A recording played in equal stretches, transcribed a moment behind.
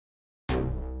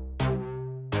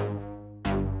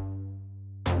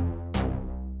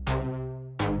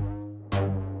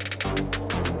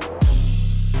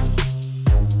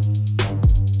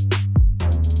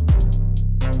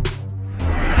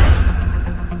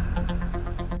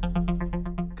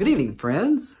Good evening,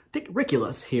 friends. Dick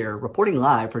Riculous here, reporting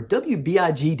live for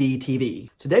WBIGD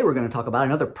TV. Today we're going to talk about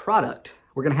another product.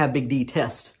 We're going to have Big D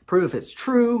test. Prove if it's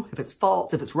true, if it's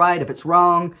false, if it's right, if it's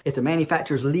wrong, if the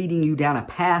manufacturer's leading you down a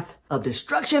path of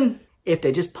destruction, if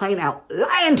they're just plain out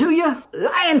lying to you,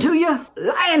 lying to you,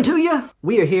 lying to you.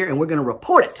 We are here and we're going to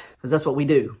report it, because that's what we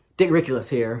do. Dick Riculous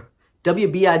here,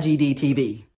 WBIGD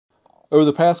TV. Over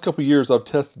the past couple years, I've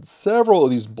tested several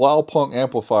of these Blaupunkt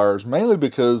amplifiers, mainly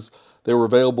because they were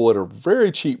available at a very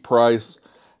cheap price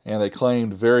and they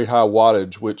claimed very high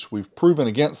wattage, which we've proven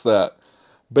against that.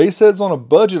 Bassheads on a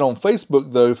Budget on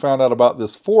Facebook, though, found out about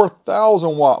this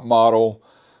 4,000 watt model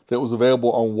that was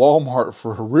available on Walmart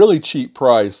for a really cheap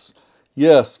price.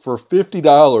 Yes, for $50,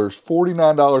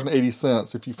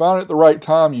 $49.80. If you find it at the right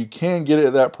time, you can get it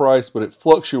at that price, but it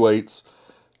fluctuates.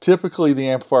 Typically, the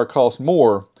amplifier costs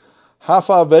more.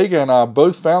 Hi-Fi Vega and I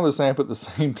both found this amp at the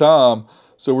same time,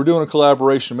 so we're doing a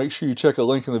collaboration. Make sure you check a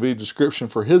link in the video description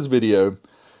for his video.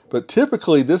 But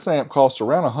typically, this amp costs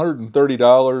around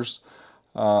 $130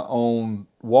 on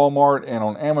Walmart, and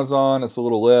on Amazon it's a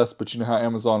little less, but you know how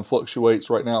Amazon fluctuates.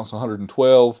 Right now it's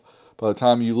 $112. By the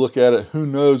time you look at it, who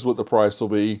knows what the price will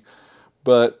be.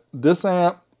 But this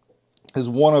amp is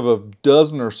one of a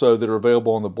dozen or so that are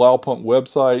available on the Blaupunkt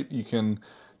website. You can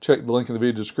check the link in the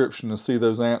video description to see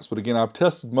those amps, but again, I've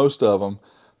tested most of them.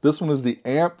 This one is the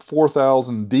Amp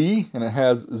 4000D, and it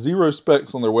has 0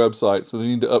 specs on their website, so they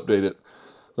need to update it.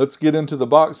 Let's get into the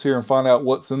box here and find out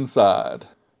what's inside.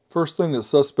 First thing that's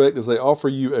suspect is they offer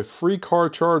you a free car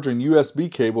charger and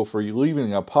USB cable for you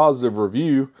leaving a positive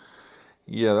review.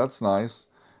 Yeah, that's nice.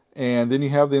 And then you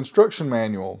have the instruction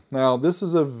manual. Now, this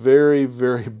is a very,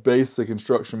 very basic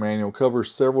instruction manual. It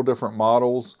covers several different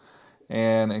models,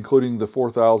 and including the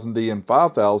 4000D and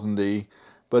 5000D,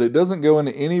 but it doesn't go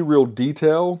into any real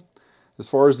detail. As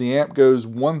far as the amp goes,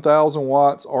 1000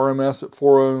 watts RMS at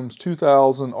 4 ohms,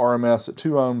 2000 RMS at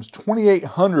 2 ohms,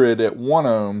 2800 at 1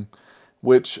 ohm,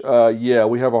 which, yeah,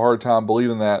 we have a hard time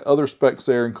believing that. Other specs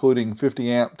there, including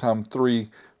 50 amp times 3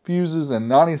 fuses and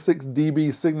 96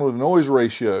 dB signal to noise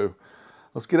ratio.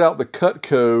 Let's get out the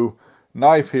Cutco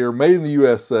knife here, made in the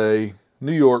USA,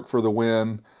 New York for the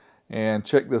win, and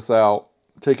check this out.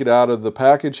 Take it out of the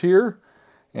package here.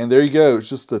 And there you go. It's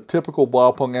just a typical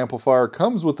Blaupunkt amplifier.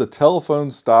 Comes with the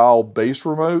telephone style bass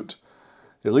remote.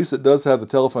 At least it does have the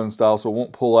telephone style, so it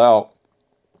won't pull out.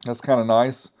 That's kind of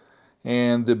nice.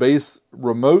 And the bass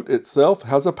remote itself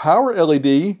has a power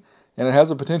LED, and it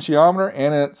has a potentiometer,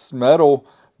 and it's metal,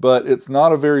 but it's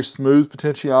not a very smooth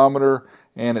potentiometer,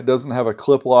 and it doesn't have a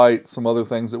clip light, some other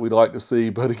things that we'd like to see.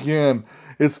 But again,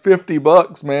 it's 50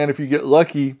 bucks, man. If you get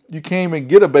lucky, you can't even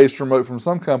get a bass remote from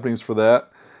some companies for that.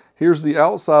 Here's the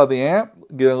outside of the amp.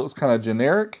 Again, it looks kind of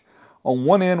generic. On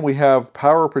one end, we have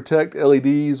Power Protect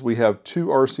LEDs. We have 2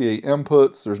 RCA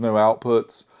inputs. There's no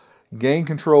outputs. Gain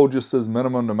control just says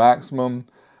minimum to maximum.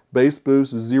 Bass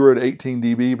boost is 0 to 18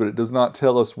 dB, but it does not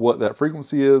tell us what that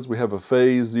frequency is. We have a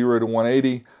phase 0 to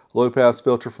 180, low pass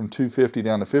filter from 250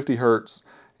 down to 50 hertz,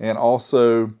 and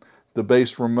also the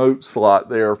bass remote slot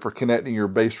there for connecting your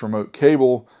bass remote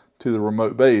cable to the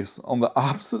remote bass. On the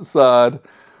opposite side,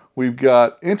 we've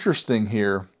got, interesting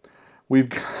here, we've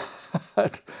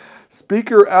got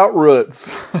speaker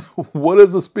outroots. What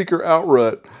is a speaker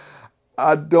outroot?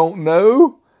 I don't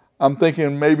know. I'm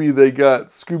thinking maybe they got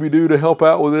Scooby-Doo to help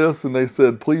out with this, and they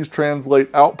said, please translate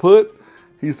output.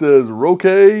 He says,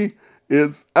 okay,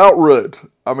 it's outroot.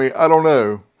 I mean, I don't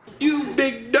know. You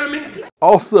big dummy.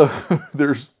 Also,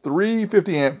 there's 3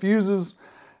 50 amp fuses.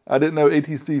 I didn't know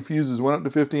ATC fuses went up to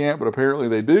 50 amp, but apparently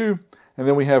they do. And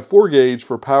then we have 4 gauge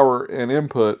for power and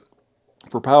input,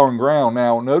 for power and ground.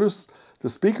 Now, notice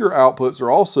the speaker outputs are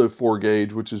also 4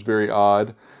 gauge, which is very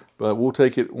odd, but we'll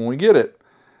take it when we get it.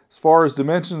 As far as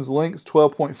dimensions, length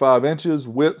 12.5 inches,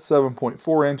 width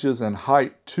 7.4 inches, and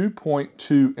height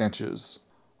 2.2 inches.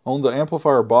 On the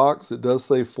amplifier box, it does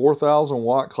say 4,000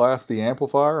 watt Class D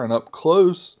amplifier, and up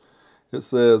close, it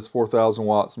says 4,000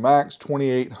 watts max,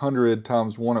 2,800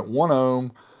 times 1 at 1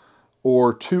 ohm,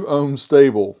 or 2 ohm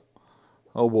stable.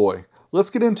 Oh boy. Let's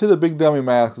get into the big dummy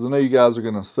math, because I know you guys are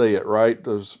going to say it, right?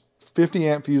 There's 50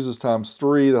 amp fuses times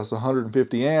 3, that's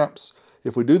 150 amps.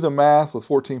 If we do the math with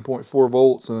 14.4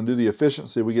 volts and then do the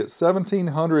efficiency, we get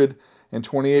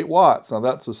 1,728 watts. Now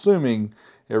that's assuming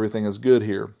everything is good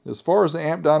here. As far as the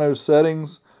amp dyno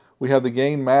settings, we have the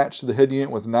gain matched to the head unit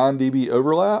with 9 dB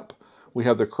overlap. We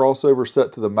have the crossover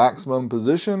set to the maximum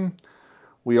position.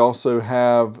 We also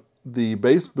have the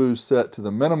bass boost set to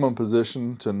the minimum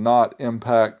position to not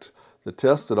impact the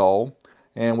test at all.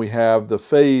 And we have the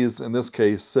phase, in this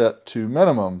case, set to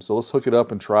minimum. So let's hook it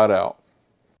up and try it out.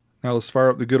 Now let's fire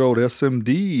up the good old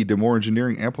SMD, More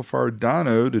Engineering Amplifier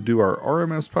Dyno, to do our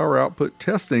RMS power output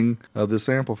testing of this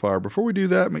amplifier. Before we do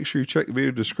that, make sure you check the video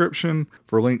description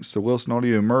for links to Wilson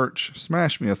Audio merch.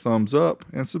 Smash me a thumbs up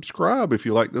and subscribe if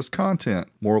you like this content.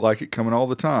 More like it coming all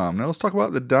the time. Now let's talk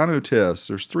about the Dyno Tests.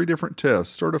 There's 3 different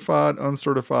tests: certified,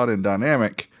 uncertified, and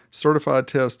dynamic. Certified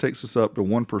test takes us up to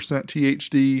 1%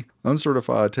 THD,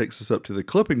 uncertified takes us up to the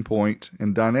clipping point,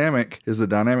 and dynamic is a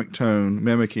dynamic tone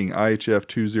mimicking IHF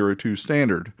 202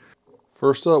 standard.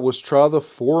 First up, let's try the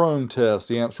 4 ohm test.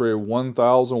 The amp's rated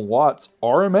 1000 watts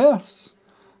RMS.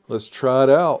 Let's try it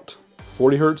out.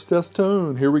 40 hertz test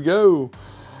tone, here we go.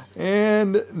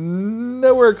 And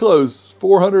nowhere close,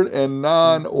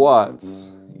 409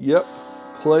 watts. Yep.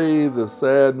 Play the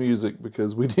sad music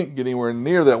because we didn't get anywhere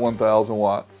near that 1000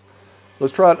 watts.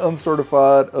 Let's try it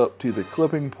uncertified up to the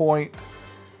clipping point,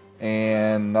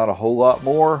 and not a whole lot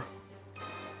more.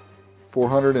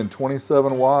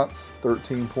 427 watts,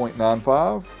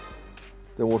 13.95.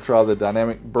 Then we'll try the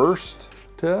dynamic burst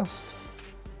test,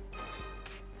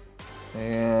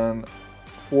 and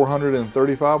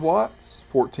 435 watts,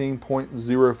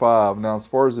 14.05. Now as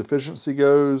far as efficiency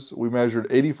goes, we measured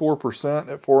 84%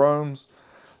 at 4 ohms.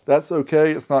 That's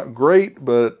okay, it's not great,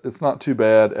 but it's not too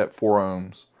bad at 4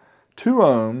 ohms. 2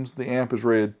 ohms, the amp is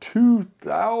rated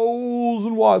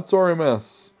 2000 watts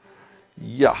RMS.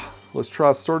 Yeah, let's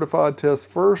try certified test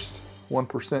first. 1%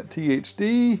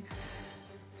 THD,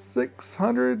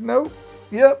 600, nope,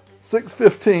 yep,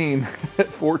 615 at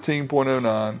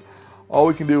 14.09. All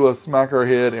we can do is smack our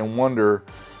head and wonder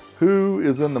who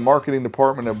is in the marketing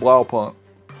department at Blaupunkt,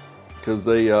 because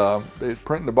they're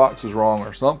printing the boxes wrong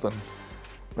or something.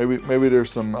 Maybe there's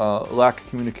some lack of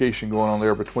communication going on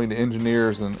there between the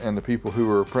engineers and the people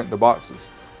who are printing the boxes.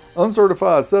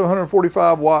 Uncertified,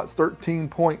 745 watts,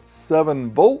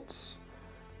 13.7 volts.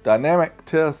 Dynamic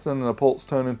test sending a pulse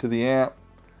tone into the amp,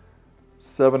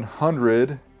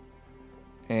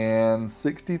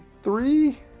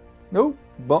 763. Nope,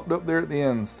 bumped up there at the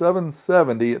end,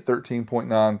 770 at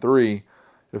 13.93.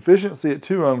 Efficiency at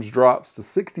 2 ohms drops to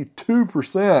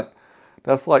 62%.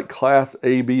 That's like class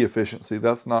AB efficiency.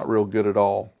 That's not real good at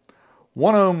all.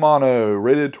 1 ohm mono,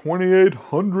 rated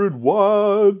 2800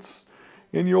 watts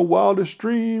in your wildest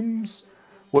dreams.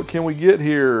 What can we get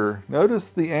here? Notice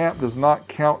the amp does not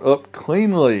count up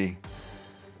cleanly.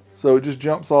 So it just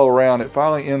jumps all around. It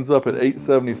finally ends up at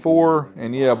 874.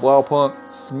 And yeah,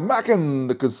 Blaupunkt smacking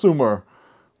the consumer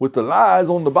with the lies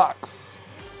on the box.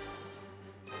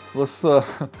 Let's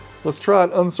try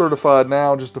it uncertified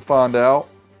now just to find out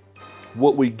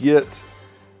what we get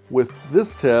with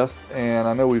this test. And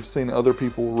I know we've seen other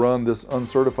people run this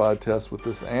uncertified test with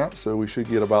this amp, so we should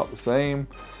get about the same.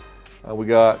 We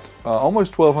got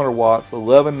almost 1200 watts,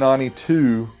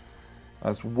 1192.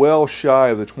 That's well shy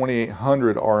of the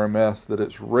 2800 RMS that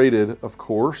it's rated, of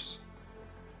course.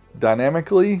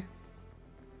 Dynamically,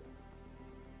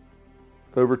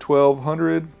 over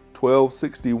 1200,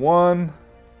 1261.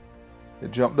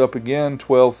 It jumped up again,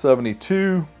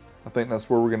 1272. I think that's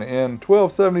where we're going to end.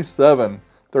 1277,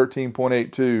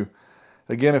 13.82.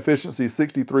 Again, efficiency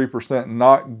 63%,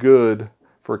 not good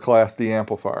for a Class D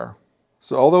amplifier.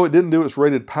 So although it didn't do its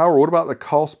rated power, what about the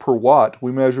cost per watt?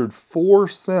 We measured 4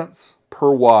 cents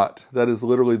per watt. That is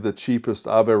literally the cheapest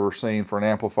I've ever seen for an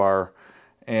amplifier.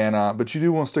 And but you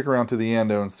do want to stick around to the end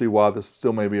though and see why this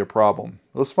still may be a problem.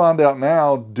 Let's find out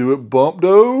now. Do it bump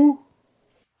doe?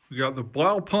 We got the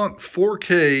Blaupunkt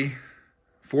 4K,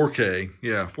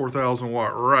 yeah, 4,000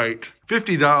 watt, right.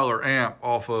 $50 amp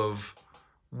off of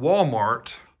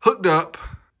Walmart, hooked up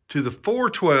to the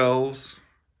 412s,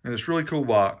 and it's really cool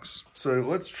box. So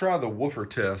let's try the woofer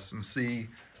test and see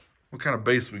what kind of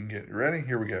bass we can get. You ready?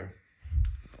 Here we go.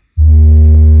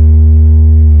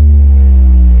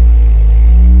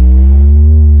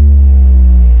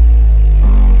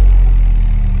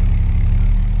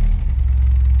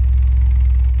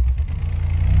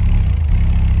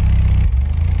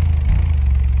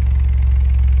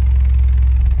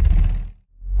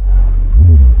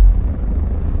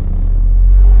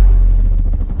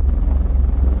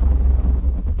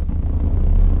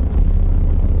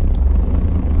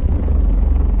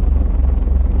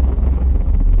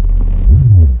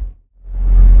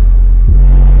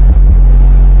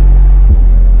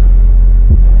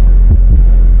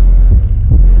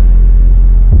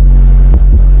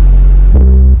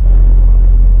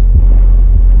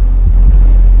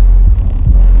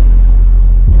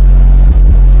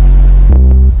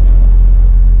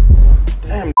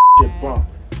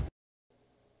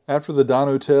 After the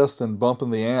dyno test and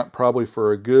bumping the amp probably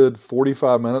for a good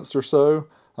 45 minutes or so,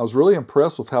 I was really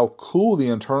impressed with how cool the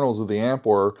internals of the amp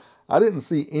were. I didn't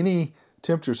see any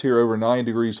Temperatures here over 90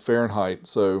 degrees Fahrenheit,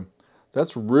 so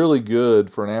that's really good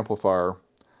for an amplifier.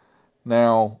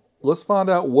 Now, let's find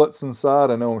out what's inside.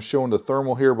 I know I'm showing the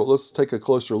thermal here, but let's take a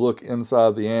closer look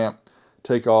inside the amp.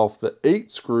 Take off the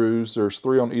 8 screws. There's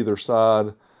 3 on either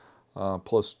side,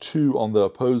 plus 2 on the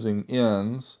opposing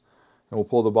ends. And we'll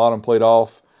pull the bottom plate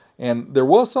off. And there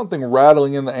was something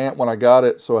rattling in the amp when I got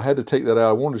it, so I had to take that out.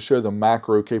 I wanted to show the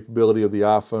macro capability of the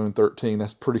iPhone 13.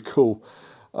 That's pretty cool.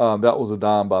 That was a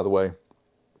dime, by the way.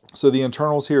 So the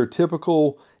internals here are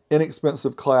typical,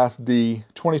 inexpensive Class D,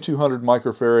 2200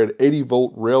 microfarad, 80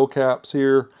 volt rail caps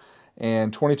here,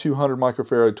 and 2200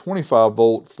 microfarad, 25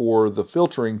 volt for the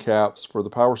filtering caps for the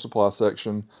power supply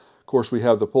section. Of course, we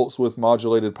have the pulse width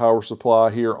modulated power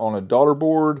supply here on a daughter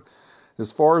board.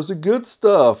 As far as the good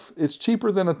stuff, it's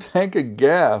cheaper than a tank of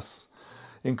gas.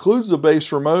 Includes a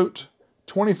bass remote,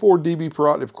 24 dB per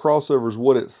octave crossover is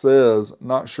what it says.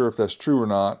 Not sure if that's true or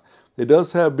not. It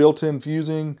does have built-in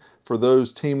fusing for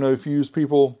those Team No Fuse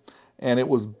people, and it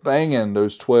was banging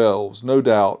those 12s, no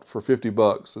doubt, for 50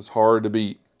 bucks. It's hard to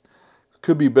beat.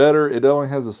 Could be better. It only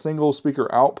has a single speaker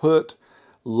output,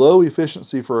 low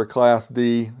efficiency for a Class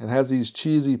D. It has these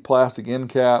cheesy plastic end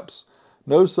caps,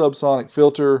 no subsonic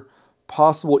filter,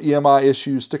 possible EMI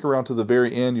issues. Stick around to the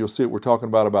very end. You'll see what we're talking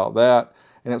about that.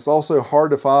 And it's also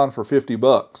hard to find for 50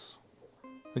 bucks.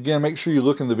 Again, make sure you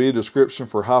look in the video description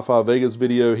for Hi-Fi Vega's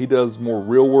video. He does more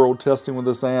real-world testing with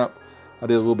this amp. I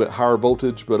did a little bit higher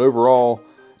voltage, but overall,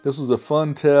 this was a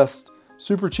fun test.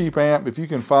 Super cheap amp. If you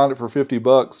can find it for 50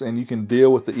 bucks and you can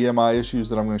deal with the EMI issues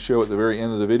that I'm going to show at the very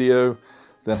end of the video,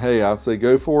 then hey, I'd say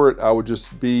go for it. I would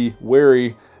just be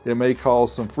wary. It may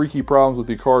cause some freaky problems with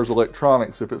your car's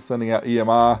electronics if it's sending out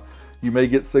EMI. You may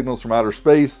get signals from outer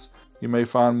space. You may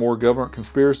find more government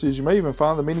conspiracies. You may even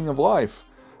find the meaning of life.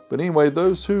 But anyway,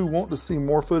 those who want to see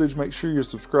more footage, make sure you're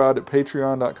subscribed at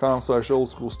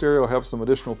patreon.com/oldschoolstereo. Have some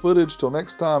additional footage. Till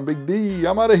next time, Big D,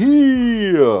 I'm out of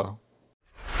here.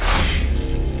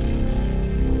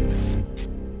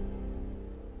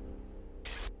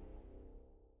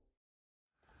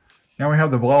 Now we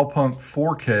have the Blaupunkt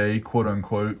 4K, quote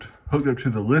unquote, hooked up to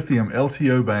the lithium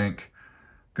LTO bank.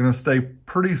 Gonna stay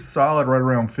pretty solid right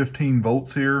around 15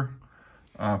 volts here.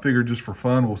 I figured just for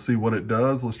fun, we'll see what it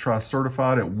does. Let's try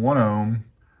certified at 1 ohm,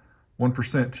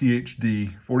 1%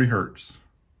 THD, 40 hertz.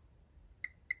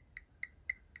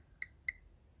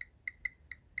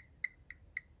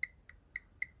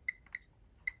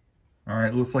 All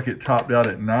right, looks like it topped out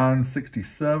at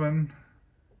 967.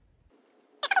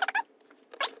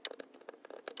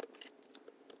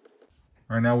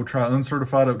 All right, now we'll try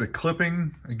uncertified up to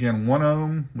clipping. Again, 1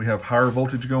 ohm. We have higher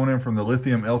voltage going in from the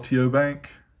lithium LTO bank.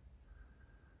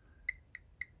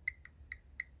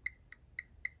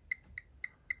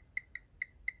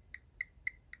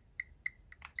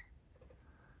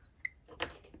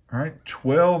 All right,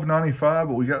 1295,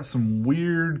 but we got some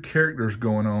weird characters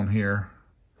going on here.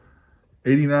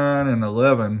 89 and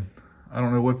 11. I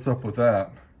don't know what's up with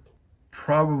that.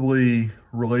 Probably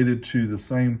related to the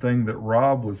same thing that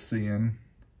Rob was seeing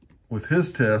with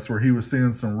his test, where he was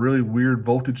seeing some really weird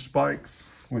voltage spikes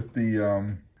with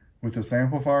the with this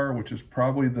amplifier, which is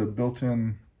probably the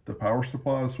built-in power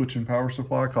supply, switching power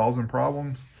supply causing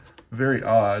problems. Very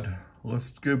odd.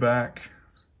 Let's go back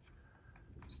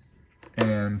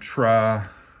and try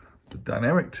the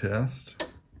dynamic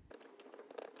test.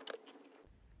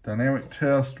 Dynamic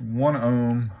test, 1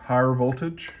 ohm, higher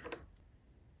voltage.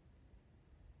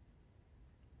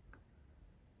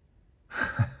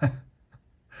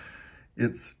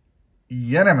 It's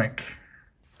dynamic.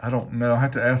 I don't know. I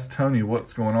have to ask Tony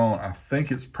what's going on. I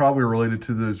think it's probably related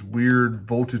to those weird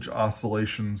voltage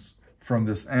oscillations from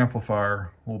this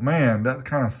amplifier. Well, man, that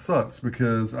kind of sucks,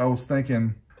 because I was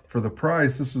thinking for the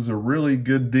price, this is a really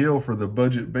good deal for the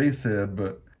budget bass head,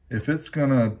 but if it's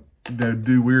gonna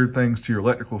do weird things to your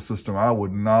electrical system, I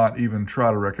would not even try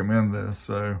to recommend this.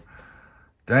 So,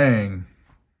 dang.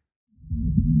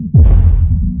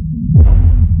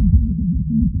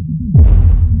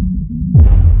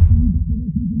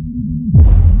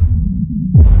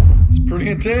 It's pretty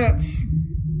intense.